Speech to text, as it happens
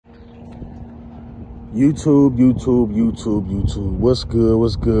YouTube.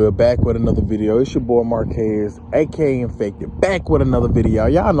 What's good? Back with another video. It's your boy Marquez, aka Infected, back with another video.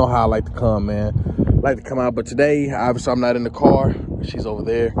 Y'all know how I like to come, man. I like to come out, but today, obviously, I'm not in the car. She's over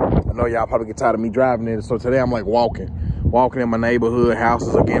there. I know y'all probably get tired of me driving it, so today I'm like walking in my neighborhood.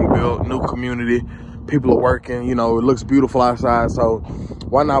 Houses are getting built, new community. People are working, you know, it looks beautiful outside, so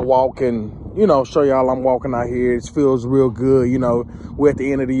why not walk and, you know, show y'all I'm walking out here. It feels real good. You know, we're at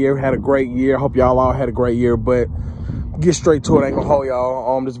the end of the year, had a great year. Hope y'all all had a great year, but get straight to it. I ain't gonna hold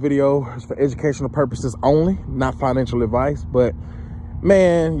y'all. This video is for educational purposes only, not financial advice, but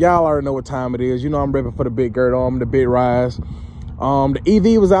man, y'all already know what time it is. You know, I'm repping for the Bitgert, the Bit Rise. The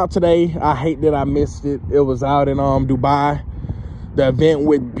EV was out today. I hate that I missed it. It was out in Dubai. The event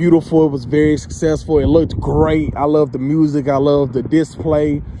went beautiful. It was very successful. It looked great. I love the music. I love the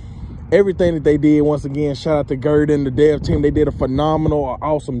display. Everything that they did. Once again, shout out to Gert and the dev team. They did a phenomenal,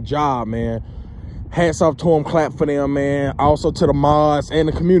 awesome job, man. Hats off to them, clap for them, man. Also to the mods and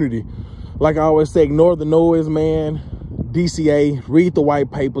the community. Like I always say, ignore the noise, man. DCA, read the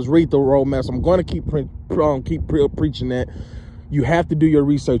white papers, read the roadmaps. I'm going to keep preaching that. You have to do your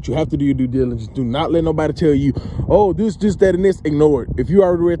research. You have to do your due diligence. Do not let nobody tell you, oh, this, that, and this. Ignore it. If you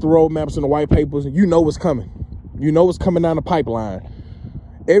already read the roadmaps and the white papers, you know what's coming. You know what's coming down the pipeline.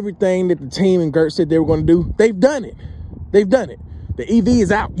 Everything that the team and Gert said they were going to do, they've done it. They've done it. The EV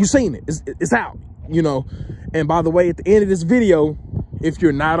is out. You've seen it. It's out, you know. And by the way, at the end of this video, if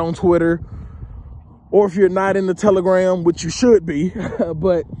you're not on Twitter or if you're not in the Telegram, which you should be,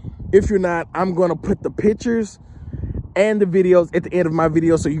 but if you're not, I'm going to put the pictures and the videos at the end of my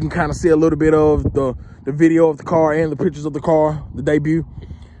video so you can kind of see a little bit of the video of the car and the pictures of the car, the debut.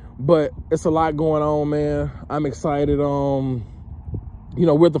 But it's a lot going on, man. I'm excited. You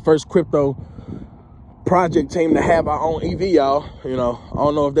know, we're the first crypto project team to have our own EV, y'all. You know, I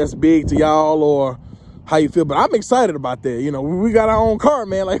don't know if that's big to y'all or how you feel, but I'm excited about that. You know, we got our own car,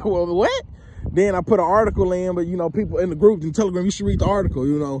 man. Like, well, what? Then I put an article in, but, you know, people in the group and Telegram, you should read the article,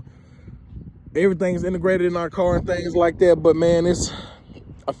 you know. Everything's integrated in our car and things like that. But, man,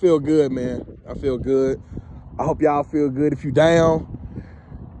 I feel good, man. I feel good. I hope y'all feel good. If you down,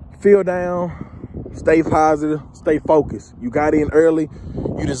 feel down. Stay positive, stay focused. You got in early.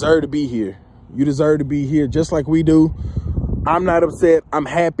 You deserve to be here. You deserve to be here just like we do. I'm not upset. I'm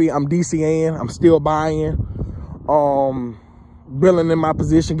happy. I'm DCing. I'm still buying. Building in my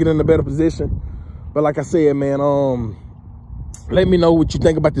position, getting in a better position. But like I said, man, let me know what you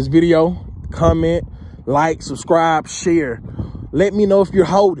think about this video. Comment, like, subscribe, share. Let me know if you're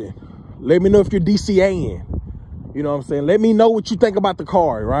holding. Let me know if you're DCing. You know what I'm saying? Let me know what you think about the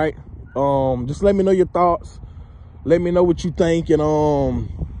car, right? Just let me know your thoughts. Let me know what you think. And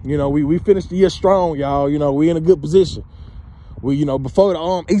you know, we finished the year strong, y'all. You know, we in a good position. We, you know, before the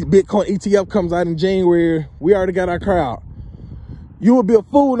Bitcoin ETF comes out in January, we already got our crowd. You would be a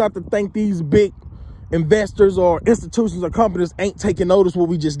fool not to think these big investors or institutions or companies ain't taking notice what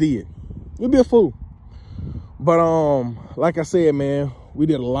we just did. You'd be a fool. But like I said, man, we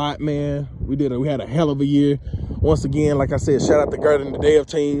did a lot, man. We had a hell of a year. Once again, like I said, shout out to Gert and the dev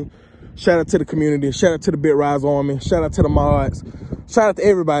team. Shout out to the community. Shout out to the BitRise Army. Shout out to the mods. Shout out to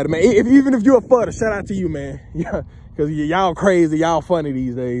everybody, man. Even if you're a futter, shout out to you, man. Yeah, because y'all crazy, y'all funny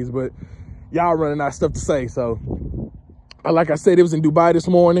these days, but y'all running out of stuff to say. So, like I said, it was in Dubai this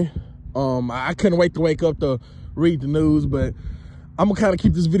morning. I couldn't wait to wake up to read the news, but I'm gonna kind of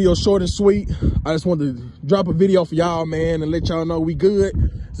keep this video short and sweet. I just wanted to drop a video for y'all, man, and let y'all know we good.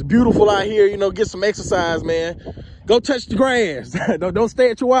 It's beautiful out here, you know, get some exercise, man. Go touch the grass. Don't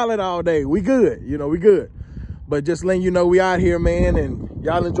stay at your wallet all day. We good, you know, we good. But just letting you know we out here, man, and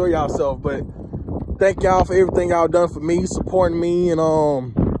y'all enjoy yourself. But thank y'all for everything y'all done for me, supporting me. And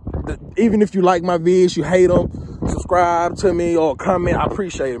even if you like my vids, you hate them, subscribe to me or comment. I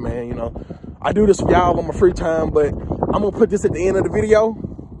appreciate it, man. You know, I do this for y'all on my free time, but I'm gonna put this at the end of the video.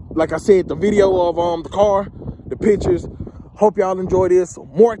 Like I said, the video of the car, the pictures. Hope y'all enjoy this.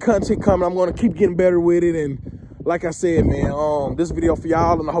 More content coming. I'm gonna keep getting better with it. And like I said, man, this video for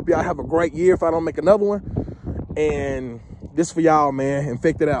y'all, and I hope y'all have a great year if I don't make another one. And this for y'all, man.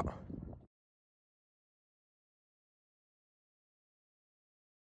 Infected out.